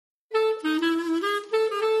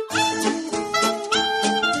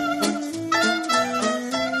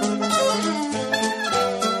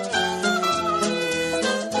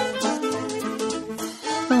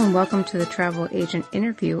welcome to the Travel Agent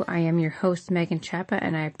Interview. I am your host, Megan Chapa,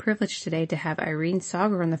 and I have privilege today to have Irene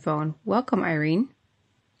Sauger on the phone. Welcome, Irene.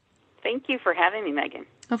 Thank you for having me, Megan.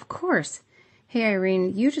 Of course. Hey,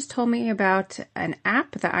 Irene, you just told me about an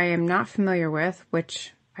app that I am not familiar with,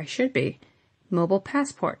 which I should be, Mobile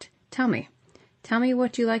Passport. Tell me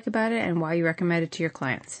what you like about it and why you recommend it to your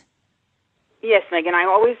clients. Yes, Megan, I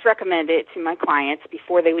always recommend it to my clients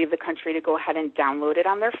before they leave the country to go ahead and download it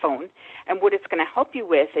on their phone. And what it's going to help you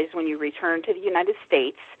with is when you return to the United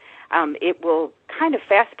States, it will kind of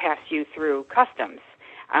fast pass you through customs.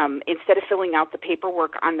 Instead of filling out the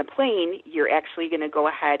paperwork on the plane, you're actually going to go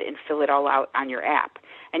ahead and fill it all out on your app.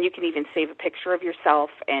 And you can even save a picture of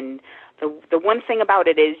yourself. And the one thing about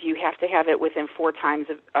it is you have to have it within 4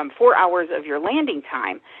 hours of your landing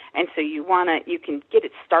time. And so you can get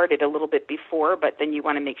it started a little bit before, but then you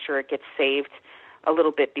want to make sure it gets saved a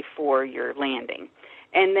little bit before your landing.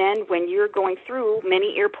 And then when you're going through,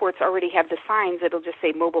 many airports already have the signs. It'll just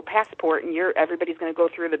say Mobile Passport, and everybody's going to go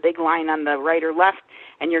through the big line on the right or left,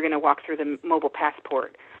 and you're going to walk through the Mobile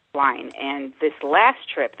Passport line. And this last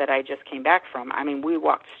trip that I just came back from, we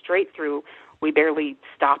walked straight through. We barely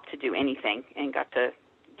stopped to do anything and got to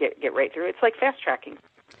get right through. It's like fast tracking.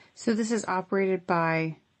 So this is operated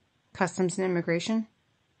by Customs and Immigration?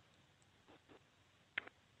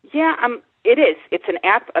 Yeah, it is. It's an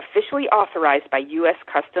app officially authorized by U.S.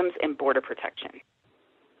 Customs and Border Protection.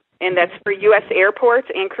 And that's for U.S. airports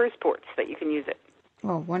and cruise ports that you can use it.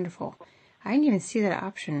 Oh, wonderful. I didn't even see that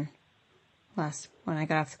option when I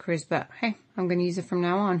got off the cruise, but hey, I'm going to use it from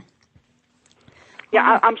now on.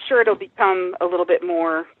 Yeah, I'm sure it'll become a little bit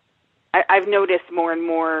more. I've noticed more and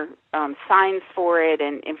more signs for it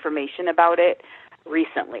and information about it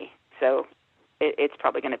recently. So it's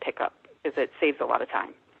probably going to pick up because it saves a lot of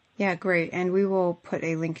time. Yeah, great. And we will put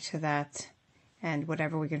a link to that and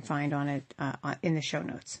whatever we can find on it in the show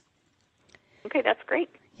notes. Okay, that's great.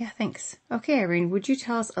 Yeah, thanks. Okay, Irene, would you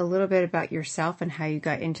tell us a little bit about yourself and how you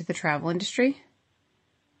got into the travel industry?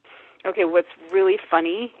 Okay, what's really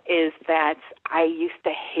funny is that I used to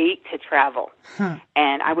hate to travel.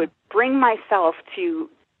 And I would bring my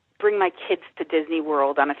kids to Disney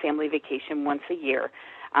World on a family vacation once a year.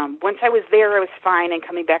 Once I was there, I was fine, and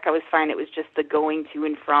coming back, I was fine. It was just the going to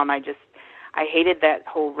and from. I hated that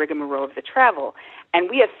whole rigmarole of the travel. And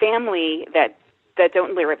we have family that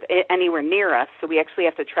don't live anywhere near us, so we actually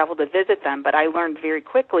have to travel to visit them. But I learned very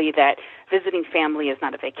quickly that visiting family is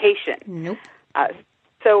not a vacation. Nope.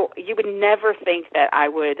 So you would never think that I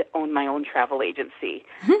would own my own travel agency,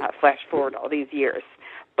 flash forward all these years.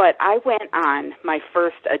 But I went on my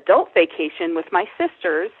first adult vacation with my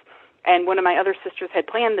sisters, and one of my other sisters had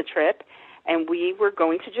planned the trip, and we were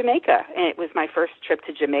going to Jamaica. And it was my first trip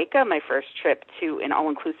to Jamaica, my first trip to an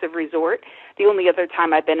all-inclusive resort. The only other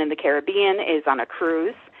time I've been in the Caribbean is on a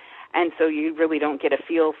cruise, and so you really don't get a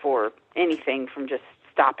feel for anything from just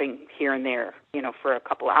stopping here and there, for a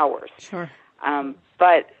couple hours. Sure.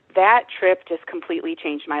 But that trip just completely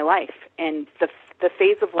changed my life. And the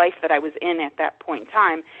phase of life that I was in at that point in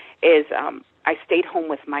time is I stayed home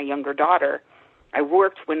with my younger daughter. I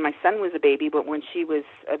worked when my son was a baby, but when she was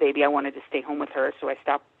a baby, I wanted to stay home with her. So I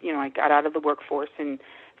stopped, I got out of the workforce and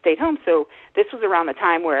stayed home. So this was around the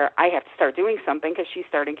time where I have to start doing something because she's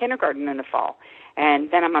starting kindergarten in the fall. And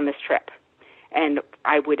then I'm on this trip. And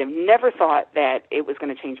I would have never thought that it was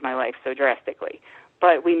going to change my life so drastically.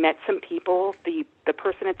 But we met some people. The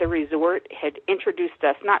person at the resort had introduced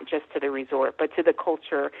us not just to the resort, but to the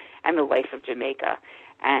culture and the life of Jamaica.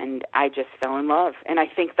 And I just fell in love. And I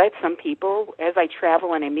think that some people, as I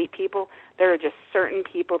travel and I meet people, there are just certain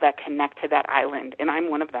people that connect to that island, and I'm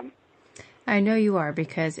one of them. I know you are,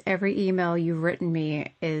 because every email you've written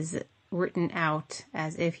me is written out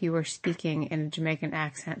as if you were speaking in a Jamaican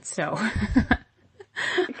accent. So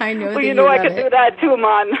I know that I can do that too,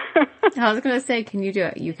 Mon. I was going to say, can you do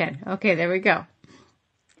it? You can. Okay, there we go.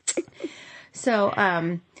 So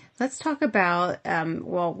let's talk about,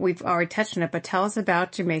 we've already touched on it, but tell us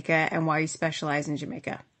about Jamaica and why you specialize in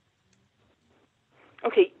Jamaica.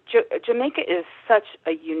 Okay, Jamaica is such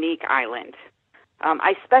a unique island.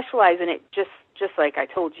 I specialize in it just like I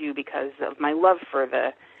told you because of my love for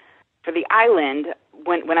the island.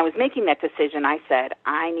 When I was making that decision, I said,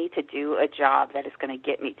 I need to do a job that is going to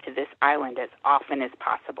get me to this island as often as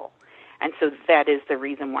possible. And so that is the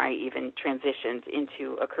reason why I even transitioned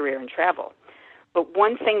into a career in travel. But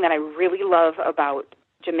one thing that I really love about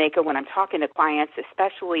Jamaica when I'm talking to clients,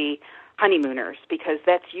 especially honeymooners, because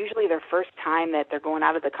that's usually their first time that they're going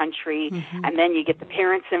out of the country, and then you get the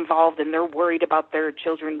parents involved and they're worried about their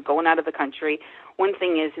children going out of the country. One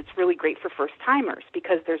thing is it's really great for first-timers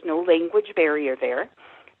because there's no language barrier there.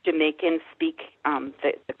 Jamaicans speak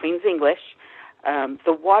the Queen's English.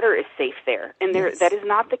 The water is safe there, and that is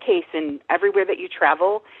not the case in everywhere that you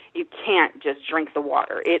travel. You can't just drink the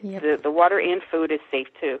water. The water and food is safe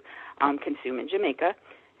to consume in Jamaica.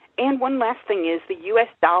 And one last thing is the U.S.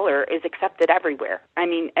 dollar is accepted everywhere. I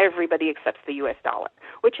mean, everybody accepts the U.S. dollar,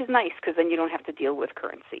 which is nice because then you don't have to deal with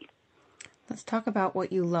currency. Let's talk about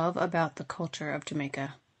what you love about the culture of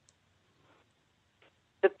Jamaica.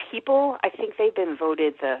 The people, I think they've been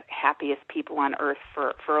voted the happiest people on earth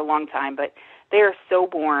for a long time, but they are so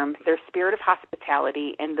warm, their spirit of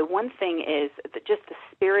hospitality, and the one thing is just the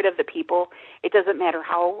spirit of the people. It doesn't matter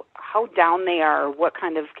how down they are or what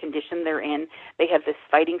kind of condition they're in, they have this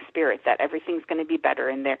fighting spirit that everything's going to be better.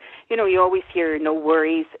 And you always hear no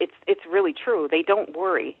worries. It's really true. They don't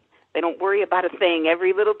worry. They don't worry about a thing.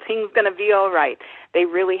 Every little thing's going to be all right. They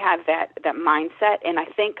really have that mindset. And I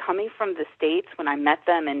think coming from the States, when I met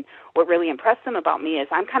them, and what really impressed them about me is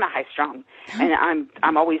I'm kind of high-strung. And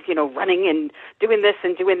I'm always, running and doing this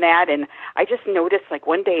and doing that. And I just noticed, like,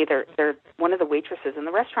 one day one of the waitresses in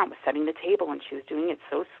the restaurant was setting the table, and she was doing it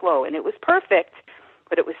so slow. And it was perfect,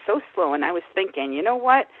 but it was so slow. And I was thinking, you know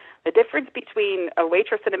what? The difference between a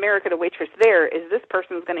waitress in America and a waitress there is this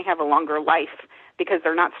person's going to have a longer life because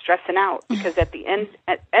they're not stressing out. Because at the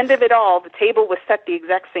end of it all, the table was set the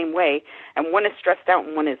exact same way, and one is stressed out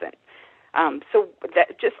and one isn't. So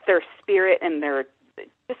that just their spirit and their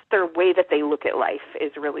way that they look at life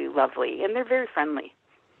is really lovely, and they're very friendly.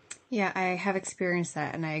 Yeah, I have experienced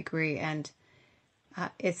that, and I agree. And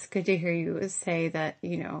it's good to hear you say that,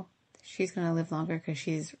 she's going to live longer because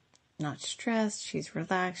she's not stressed, she's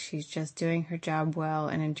relaxed, she's just doing her job well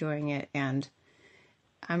and enjoying it. And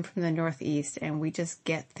I'm from the Northeast, and we just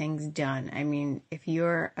get things done. I mean, if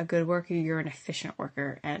you're a good worker, you're an efficient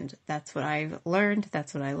worker, and that's what I've learned.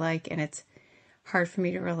 That's what I like, and it's hard for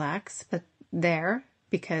me to relax, but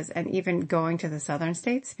and even going to the southern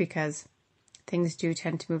states, because things do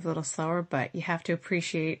tend to move a little slower, but you have to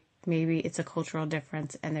appreciate maybe it's a cultural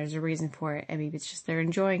difference, and there's a reason for it, and maybe it's just they're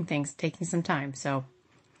enjoying things, taking some time, so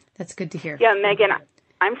that's good to hear. Yeah, Megan,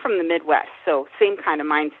 I'm from the Midwest, so same kind of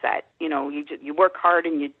mindset. You work hard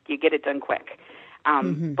and you get it done quick.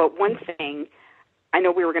 But one thing, I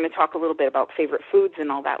know we were going to talk a little bit about favorite foods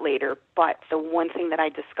and all that later, but the one thing that I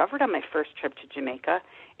discovered on my first trip to Jamaica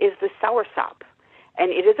is the soursop.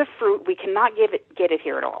 And it is a fruit. We cannot get it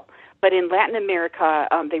here at all. But in Latin America,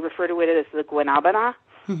 they refer to it as the guanabana.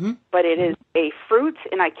 But it is a fruit,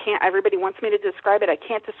 and everybody wants me to describe it. I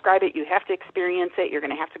can't describe it. You have to experience it. You're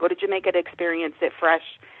going to have to go to Jamaica to experience it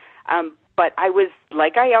fresh. But I was,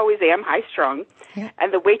 like I always am, high-strung. Yeah.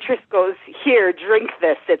 And the waitress goes, "Here, drink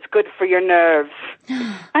this. It's good for your nerves."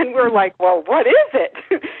 And we're like, well, what is it?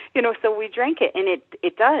 So we drank it, and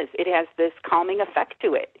it does. It has this calming effect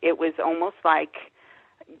to it. It was almost like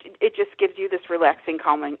it just gives you this relaxing,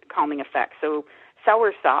 calming effect. So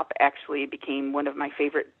soursop actually became one of my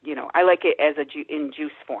favorite, I like it as in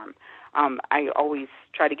juice form. I always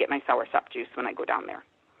try to get my soursop juice when I go down there.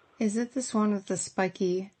 Is it this one with the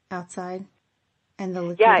spiky outside and the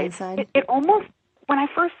liquid inside? It almost, when I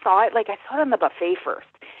first saw it, I saw it on the buffet first,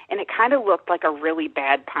 and it kind of looked like a really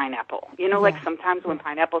bad pineapple. Like sometimes when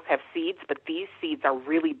pineapples have seeds, but these seeds are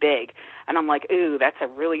really big. And I'm like, ooh, that's a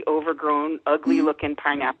really overgrown, ugly-looking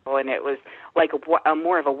pineapple. And it was like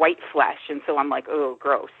more of a white flesh. And so I'm like, oh,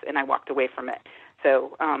 gross. And I walked away from it.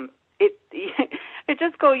 So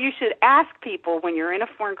you should ask people when you're in a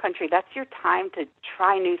foreign country, that's your time to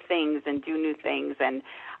try new things and do new things. And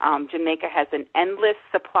Jamaica has an endless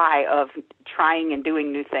supply of trying and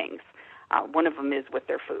doing new things. One of them is with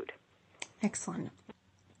their food. Excellent.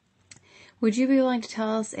 Would you be willing to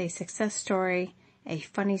tell us a success story, a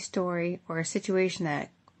funny story, or a situation that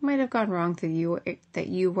might have gone wrong that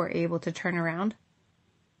you were able to turn around?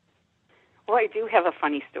 Well, I do have a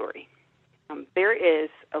funny story. There is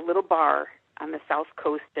a little bar on the south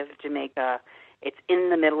coast of Jamaica. It's in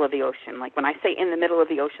the middle of the ocean. Like when I say in the middle of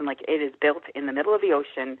the ocean, like it is built in the middle of the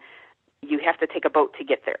ocean. You have to take a boat to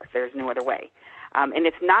get there. There's no other way. And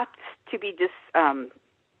it's not to be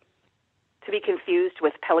confused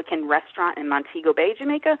with Pelican Restaurant in Montego Bay,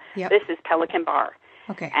 Jamaica. Yep. This is Pelican Bar.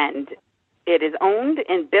 Okay. And it is owned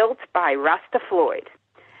and built by Rasta Floyd.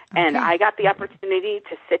 Okay. And I got the opportunity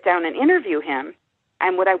to sit down and interview him.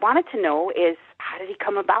 And what I wanted to know is, how did he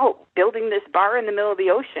come about building this bar in the middle of the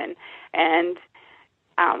ocean? And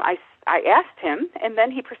I asked him, and then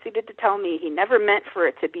he proceeded to tell me he never meant for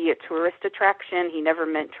it to be a tourist attraction. He never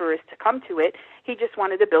meant tourists to come to it. He just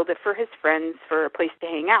wanted to build it for his friends, for a place to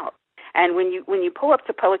hang out. And when you pull up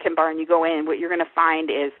to Pelican Bar and you go in, what you're going to find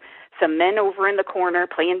is some men over in the corner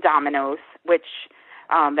playing dominoes, which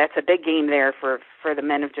That's a big game there for the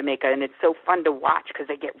men of Jamaica, and it's so fun to watch because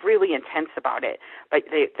they get really intense about it. But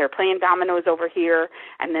they're playing dominoes over here,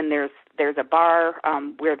 and then there's a bar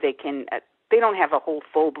where they can. They don't have a whole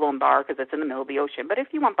full-blown bar because it's in the middle of the ocean. But if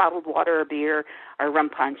you want bottled water or beer or rum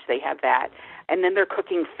punch, they have that. And then they're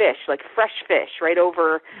cooking fish, like fresh fish, right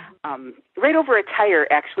over a tire.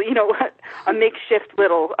 Actually, a makeshift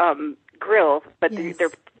little grill, but yes.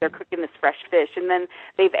 they're cooking this fresh fish. And then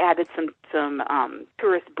they've added some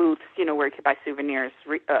tourist booths, where you could buy souvenirs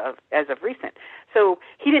as of recent. So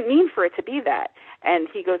he didn't mean for it to be that. And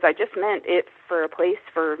he goes, I just meant it for a place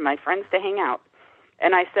for my friends to hang out.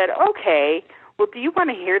 And I said, okay, well, do you want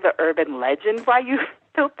to hear the urban legend why you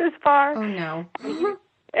built this bar? Oh, no.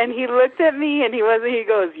 And he looked at me, and he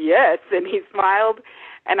goes, yes, and he smiled.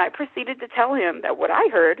 And I proceeded to tell him that what I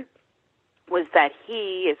heard was that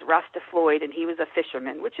he is Rasta Floyd, and he was a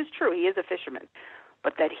fisherman, which is true, he is a fisherman,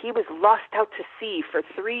 but that he was lost out to sea for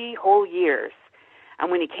 3 whole years. And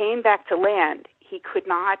when he came back to land, he could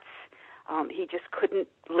not... he just couldn't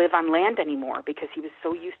live on land anymore because he was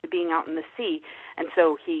so used to being out in the sea. And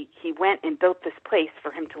so he went and built this place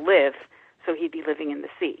for him to live so he'd be living in the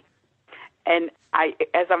sea. And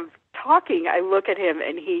as I'm talking, I look at him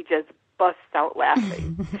and he just busts out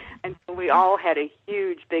laughing. And so we all had a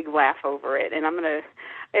huge, big laugh over it. And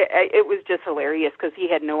it was just hilarious because he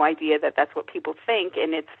had no idea that that's what people think.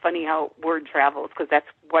 And it's funny how word travels because that's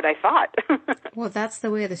what I thought. Well, that's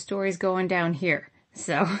the way the story's going down here.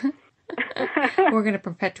 So... We're going to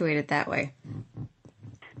perpetuate it that way.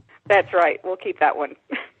 That's right. We'll keep that one.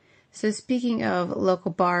 So speaking of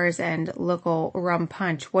local bars and local rum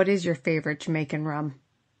punch, what is your favorite Jamaican rum?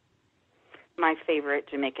 My favorite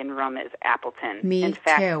Jamaican rum is Appleton. Me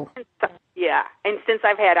too. Yeah. And since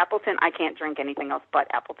I've had Appleton, I can't drink anything else but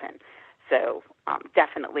Appleton. So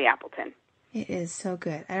definitely Appleton. It is so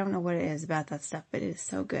good. I don't know what it is about that stuff, but it is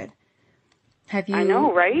so good. Have you? I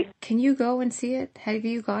know, right? Can you go and see it? Have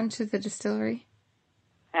you gone to the distillery?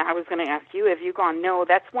 I was going to ask you, have you gone? No,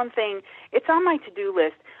 that's one thing. It's on my to-do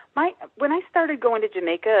list. When I started going to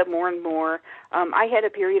Jamaica more and more, I had a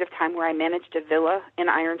period of time where I managed a villa in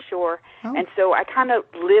Ironshore, and so I kind of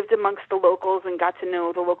lived amongst the locals and got to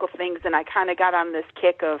know the local things, and I kind of got on this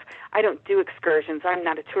kick of, I don't do excursions, I'm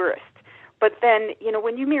not a tourist. But then,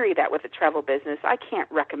 when you marry that with a travel business, I can't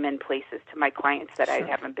recommend places to my clients that I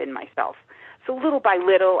haven't been myself. So little by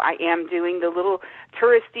little, I am doing the little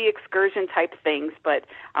touristy excursion type things, but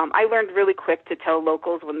I learned really quick to tell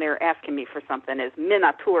locals when they're asking me for something is "me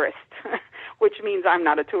not tourist," which means I'm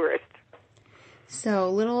not a tourist. So,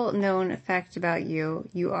 little known fact about you,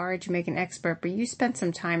 you are a Jamaican expert, but you spent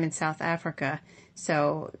some time in South Africa,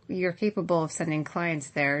 so you're capable of sending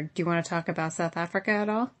clients there. Do you want to talk about South Africa at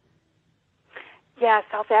all? Yeah,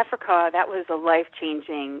 South Africa, that was a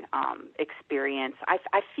life-changing experience.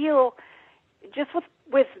 I feel... just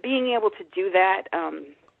with being able to do that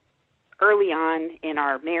early on in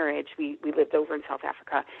our marriage, we lived over in South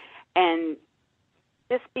Africa, and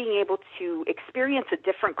just being able to experience a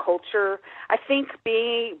different culture. I think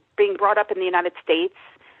being brought up in the United States,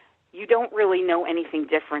 you don't really know anything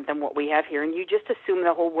different than what we have here, and you just assume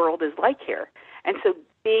the whole world is like here. And so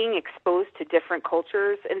being exposed to different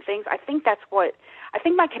cultures and things, I think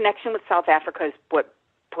my connection with South Africa is what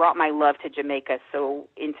brought my love to Jamaica so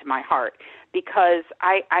into my heart, because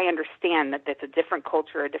I understand that that's a different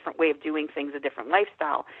culture, a different way of doing things, a different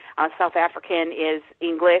lifestyle. South African is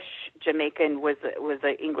English. Jamaican was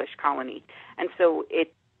an English colony. And so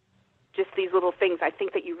it just these little things, I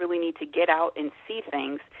think that you really need to get out and see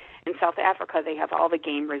things. In South Africa, they have all the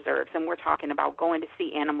game reserves, and we're talking about going to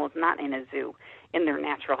see animals not in a zoo, in their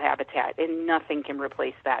natural habitat, and nothing can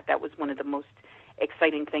replace that. That was one of the most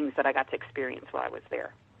exciting things that I got to experience while I was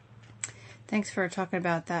there. Thanks for talking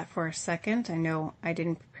about that for a second. I know I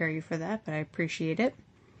didn't prepare you for that, but I appreciate it.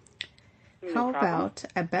 How about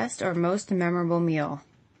a best or most memorable meal?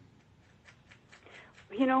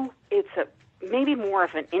 It's maybe more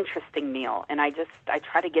of an interesting meal, and I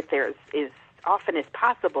try to get there as often as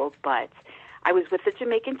possible, but I was with the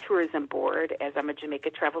Jamaican Tourism Board, as I'm a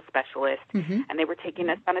Jamaica travel specialist, and they were taking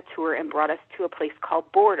us on a tour and brought us to a place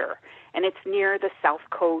called Border, and it's near the south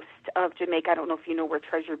coast of Jamaica. I don't know if you know where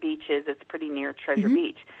Treasure Beach is. It's pretty near Treasure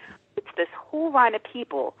Beach. It's this whole line of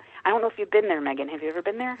people. I don't know if you've been there, Megan. Have you ever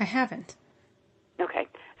been there? I haven't. Okay.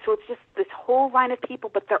 So it's just this whole line of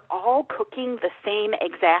people, but they're all cooking the same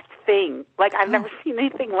exact thing. Like, I've never seen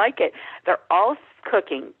anything like it. They're all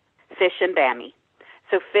cooking fish and bami.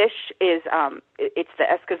 So fish is, it's the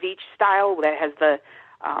escovitch style that has the...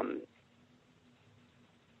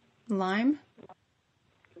 lime?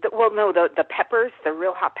 Well, no, the peppers, the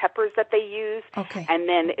real hot peppers that they use. Okay. And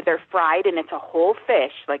then they're fried, and it's a whole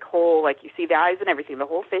fish, like you see the eyes and everything. The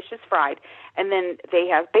whole fish is fried. And then they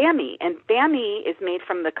have bami, and bami is made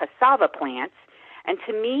from the cassava plants. And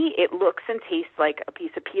to me, it looks and tastes like a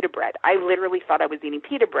piece of pita bread. I literally thought I was eating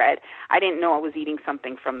pita bread. I didn't know I was eating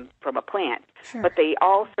something from a plant. Sure. But they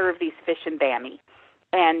all serve these fish and bami.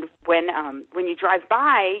 And when you drive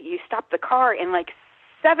by, you stop the car, and like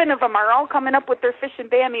 7 of them are all coming up with their fish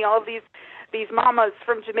and bami. All of these mamas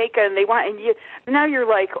from Jamaica, and now you're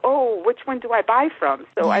like, oh, which one do I buy from?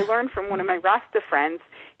 So I learned from one of my Rasta friends.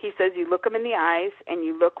 He says you look them in the eyes and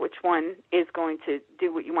you look which one is going to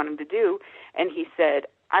do what you want them to do. And he said,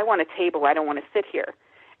 I want a table. I don't want to sit here.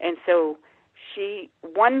 And so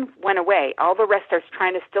one went away. All the rest are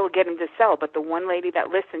trying to still get him to sell, but the one lady that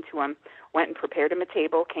listened to him went and prepared him a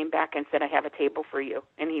table, came back and said, I have a table for you.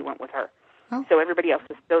 And he went with her. Oh. So everybody else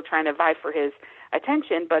is still trying to vie for his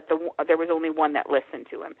attention, but there was only one that listened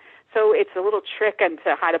to him. So it's a little trick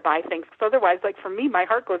into how to buy things. Because otherwise, like for me, my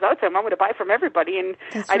heart goes out to him. I'm going to buy from everybody, and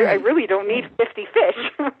I really don't need 50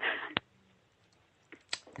 fish.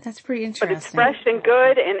 That's pretty interesting. But it's fresh and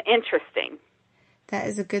good and interesting. That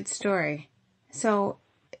is a good story. So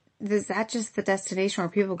is that just the destination where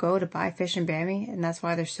people go to buy fish and bami, and that's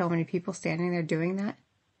why there's so many people standing there doing that?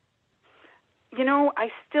 You know,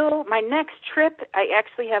 my next trip, I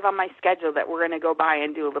actually have on my schedule that we're going to go by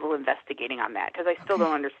and do a little investigating on that, because I still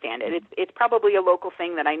don't understand it. It's probably a local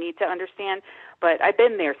thing that I need to understand, but I've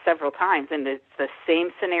been there several times, and it's the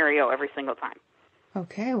same scenario every single time.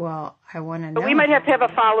 Okay, well, I want to know. But we might have to have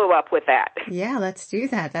a follow-up with that. Yeah, let's do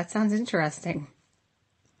that. That sounds interesting.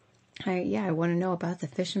 I want to know about the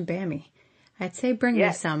fish and bami. I'd say bring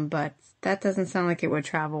me some, but that doesn't sound like it would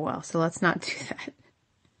travel well, so let's not do that.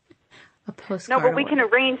 A postcard. No, but we can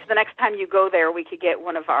arrange the next time you go there. We could get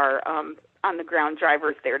one of our on-the-ground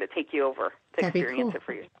drivers there to take you over to experience it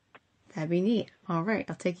for yourself. That'd be neat. All right,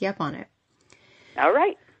 I'll take you up on it. All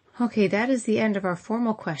right. Okay, that is the end of our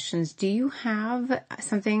formal questions. Do you have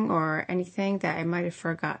something or anything that I might have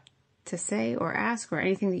forgot to say or ask, or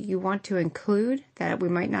anything that you want to include that we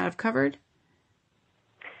might not have covered?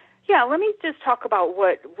 Yeah, let me just talk about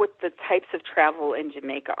what the types of travel in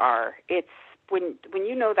Jamaica are. It's when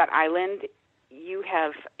you know that island,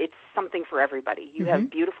 it's something for everybody. You have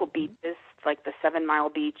beautiful beaches like the 7 Mile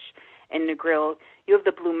Beach in Negril. You have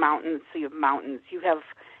the Blue Mountains, so you have mountains. You have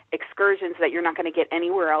excursions that you're not going to get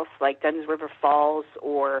anywhere else, like Dunn's River Falls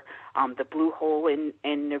or the Blue Hole in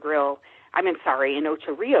Negril. In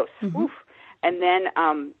Ocho Rios. And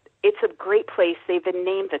then it's a great place. They've been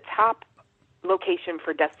named the top location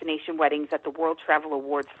for destination weddings at the World Travel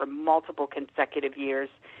Awards for multiple consecutive years.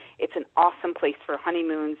 It's an awesome place for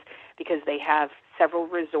honeymoons because they have several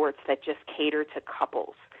resorts that just cater to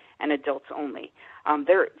couples and adults only.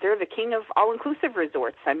 They're the king of all-inclusive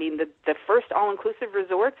resorts. I mean, the first all-inclusive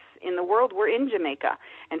resorts in the world were in Jamaica,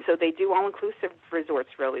 and so they do all-inclusive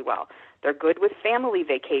resorts really well. They're good with family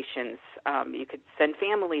vacations. You could send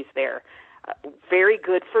families there. Very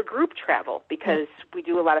good for group travel because we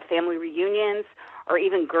do a lot of family reunions or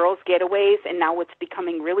even girls' getaways, and now what's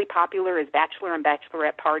becoming really popular is bachelor and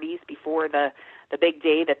bachelorette parties before the big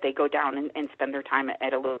day that they go down and spend their time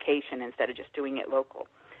at a location instead of just doing it local.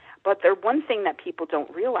 But one thing that people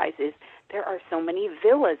don't realize is there are so many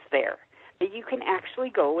villas there that you can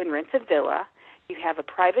actually go and rent a villa. You have a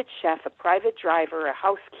private chef, a private driver, a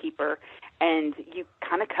housekeeper, and you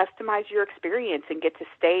kind of customize your experience and get to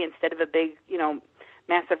stay instead of a big,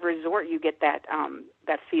 massive resort. You get that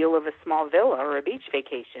feel of a small villa or a beach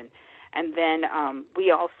vacation. And then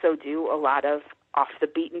we also do a lot of off the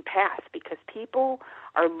beaten path because people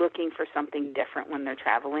are looking for something different when they're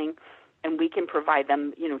traveling, and we can provide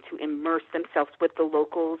them, to immerse themselves with the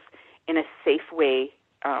locals in a safe way.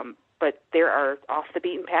 But there are off the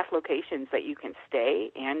beaten path locations that you can stay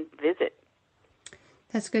and visit.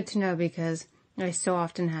 That's good to know because I so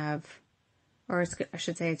often have, or it's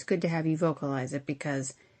good to have you vocalize it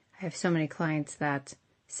because I have so many clients that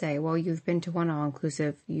say, well, you've been to one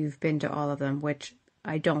all-inclusive, you've been to all of them, which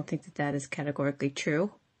I don't think that is categorically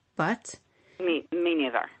true, but... Me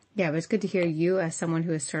neither. Yeah, but it's good to hear you as someone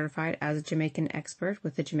who is certified as a Jamaican expert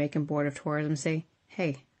with the Jamaican Board of Tourism say,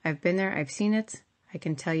 hey, I've been there, I've seen it, I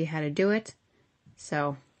can tell you how to do it.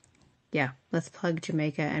 So, yeah, let's plug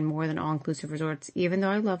Jamaica and more than all-inclusive resorts. Even though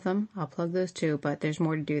I love them, I'll plug those too, but there's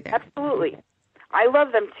more to do there. Absolutely. I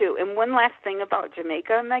love them too. And one last thing about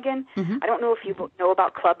Jamaica, Megan, I don't know if you know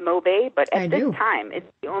about Club Mobe, but at this time,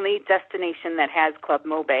 it's the only destination that has Club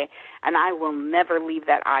Mobe, and I will never leave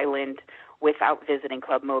that island without visiting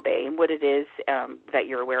Club MoBay. And what it is that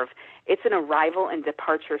you're aware of, it's an arrival and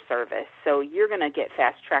departure service. So you're going to get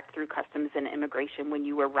fast-tracked through customs and immigration when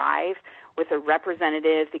you arrive with a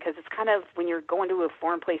representative, because it's kind of, when you're going to a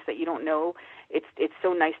foreign place that you don't know, it's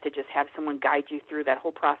so nice to just have someone guide you through that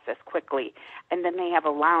whole process quickly. And then they have a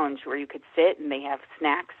lounge where you could sit, and they have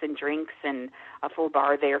snacks and drinks and a full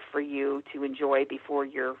bar there for you to enjoy before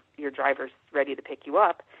your driver's ready to pick you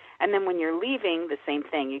up. And then when you're leaving, the same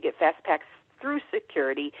thing. You get fast packs through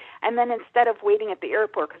security, and then instead of waiting at the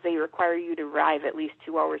airport, because they require you to arrive at least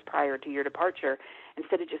 2 hours prior to your departure,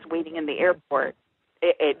 instead of just waiting in the airport,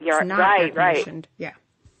 you're not right. Yeah.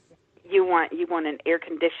 You want an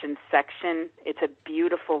air-conditioned section. It's a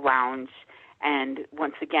beautiful lounge, and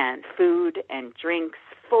once again, food and drinks,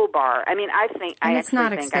 full bar. I mean, it's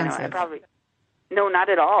not expensive. No, not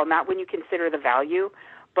at all. Not when you consider the value.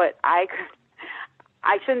 But I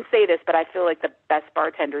shouldn't say this, but I feel like the best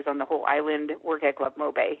bartenders on the whole island work at Club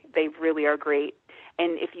MoBay. They really are great.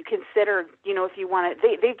 And if you consider, if you want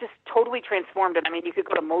to, they've just totally transformed it. I mean, you could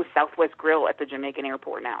go to Moe's Southwest Grill at the Jamaican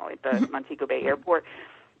airport now, at the Montego Bay airport.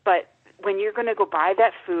 But when you're going to go buy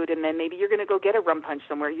that food, and then maybe you're going to go get a rum punch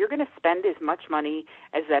somewhere, you're going to spend as much money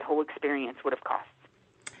as that whole experience would have cost.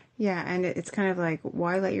 Yeah, and it's kind of like,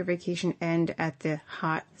 why let your vacation end at the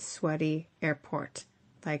hot, sweaty airport?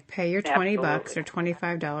 Like, pay your $20 or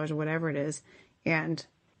 $25 or whatever it is, and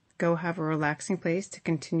go have a relaxing place to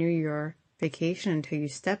continue your vacation until you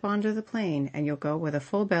step onto the plane, and you'll go with a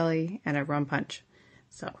full belly and a rum punch.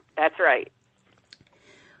 So that's right.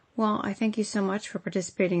 Well, I thank you so much for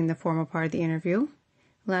participating in the formal part of the interview.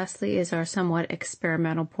 Lastly is our somewhat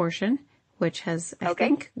experimental portion, which has, I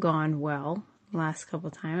think, gone well the last couple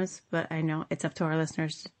of times, but I know it's up to our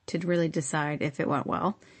listeners to really decide if it went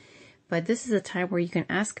well. But this is a time where you can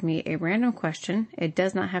ask me a random question. It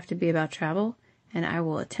does not have to be about travel, and I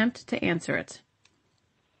will attempt to answer it.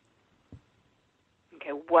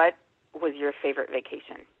 Okay, what was your favorite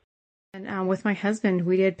vacation? And with my husband,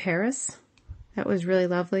 we did Paris. That was really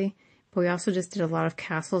lovely. But we also just did a lot of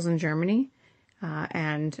castles in Germany.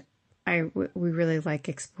 And we really like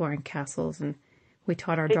exploring castles. And we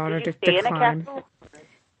taught our daughter to climb.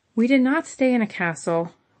 We did not stay in a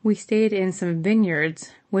castle. We stayed in some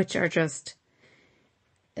vineyards, which are just,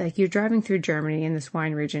 like, you're driving through Germany in this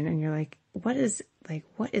wine region, and you're like, what is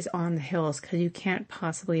on the hills? Because you can't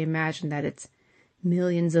possibly imagine that it's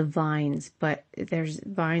millions of vines, but there's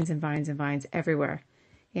vines and vines and vines everywhere.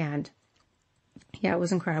 And yeah, it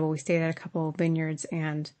was incredible. We stayed at a couple of vineyards,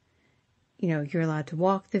 and, you're allowed to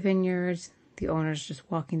walk the vineyards. The owners just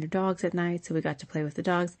walking their dogs at night, so we got to play with the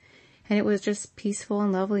dogs. And it was just peaceful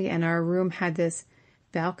and lovely, and our room had this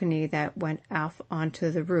balcony that went off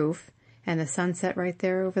onto the roof, and the sunset right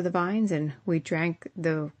there over the vines, and we drank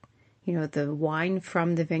the wine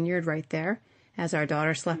from the vineyard right there as our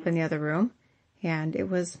daughter slept in the other room. And it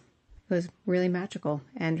was really magical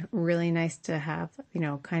and really nice to have,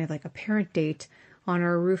 kind of like a parent date on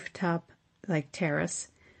our rooftop, like, terrace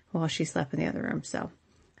while she slept in the other room. So,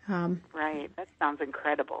 right. That sounds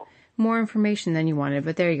incredible. More information than you wanted,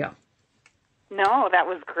 but there you go. No, that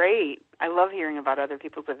was great. I love hearing about other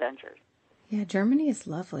people's adventures. Yeah, Germany is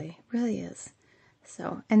lovely. It really is.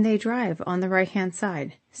 So, and they drive on the right-hand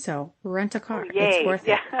side. So rent a car. Oh, yay. It's worth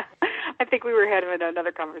it. I think we were having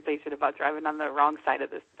another conversation about driving on the wrong side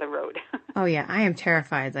of the road. Oh, yeah. I am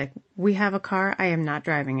terrified. Like, we have a car. I am not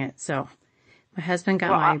driving it. So my husband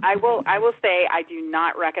got I will say I do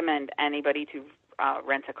not recommend anybody to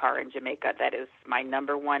rent a car in Jamaica. That is my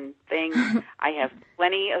number one thing. I have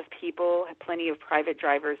plenty of private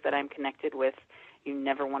drivers that I'm connected with. You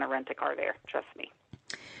never want to rent a car there. Trust me.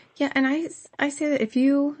 Yeah, and I say that if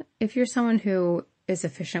you're someone who is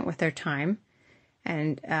efficient with their time,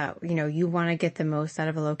 and you want to get the most out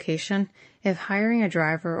of a location, if hiring a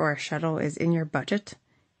driver or a shuttle is in your budget,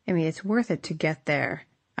 I mean, it's worth it to get there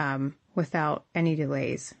without any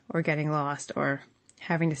delays or getting lost or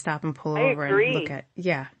having to stop and pull over and look at.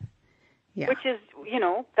 Yeah. Which is,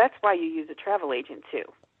 that's why you use a travel agent too.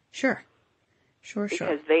 Sure.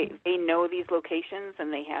 Because they know these locations,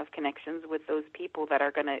 and they have connections with those people that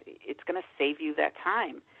are it's gonna save you that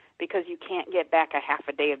time, because you can't get back a half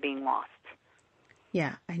a day of being lost.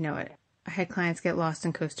 Yeah, I know it. I had clients get lost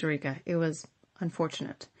in Costa Rica. It was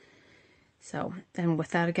unfortunate. So, and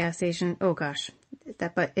without a gas station, oh gosh,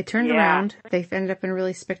 but it turned around. They ended up in a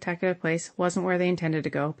really spectacular place. Wasn't where they intended to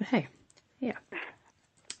go, but hey, yeah.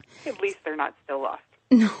 At least they're not still lost.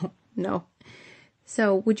 No.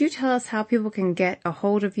 So would you tell us how people can get a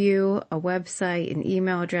hold of you, a website, an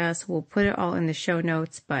email address? We'll put it all in the show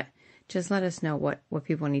notes, but just let us know what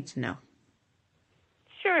people need to know.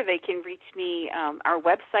 Sure, they can reach me. Our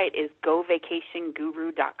website is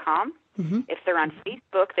govacationguru.com. Mm-hmm. If they're on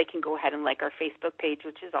Facebook, they can go ahead and like our Facebook page,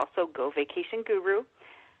 which is also Go Vacation Guru.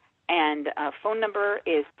 And phone number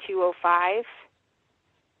is 205-721-8000.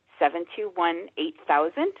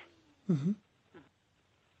 Mm-hmm.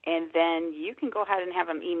 And then you can go ahead and have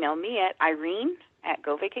them email me at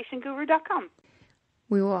irene@govacationguru.com.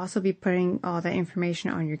 We will also be putting all that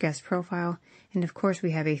information on your guest profile. And of course,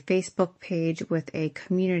 we have a Facebook page with a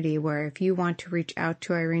community where if you want to reach out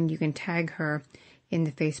to Irene, you can tag her in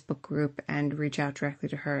the Facebook group and reach out directly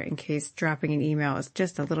to her in case dropping an email is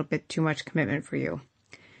just a little bit too much commitment for you.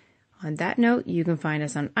 On that note, you can find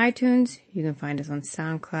us on iTunes, you can find us on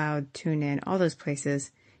SoundCloud, TuneIn, all those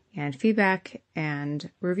places. And feedback and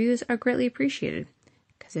reviews are greatly appreciated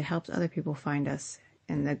because it helps other people find us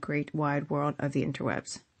in the great wide world of the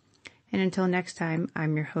interwebs. And until next time,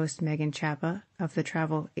 I'm your host, Megan Chapa of the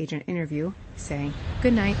Travel Agent Interview, saying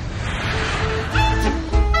good night.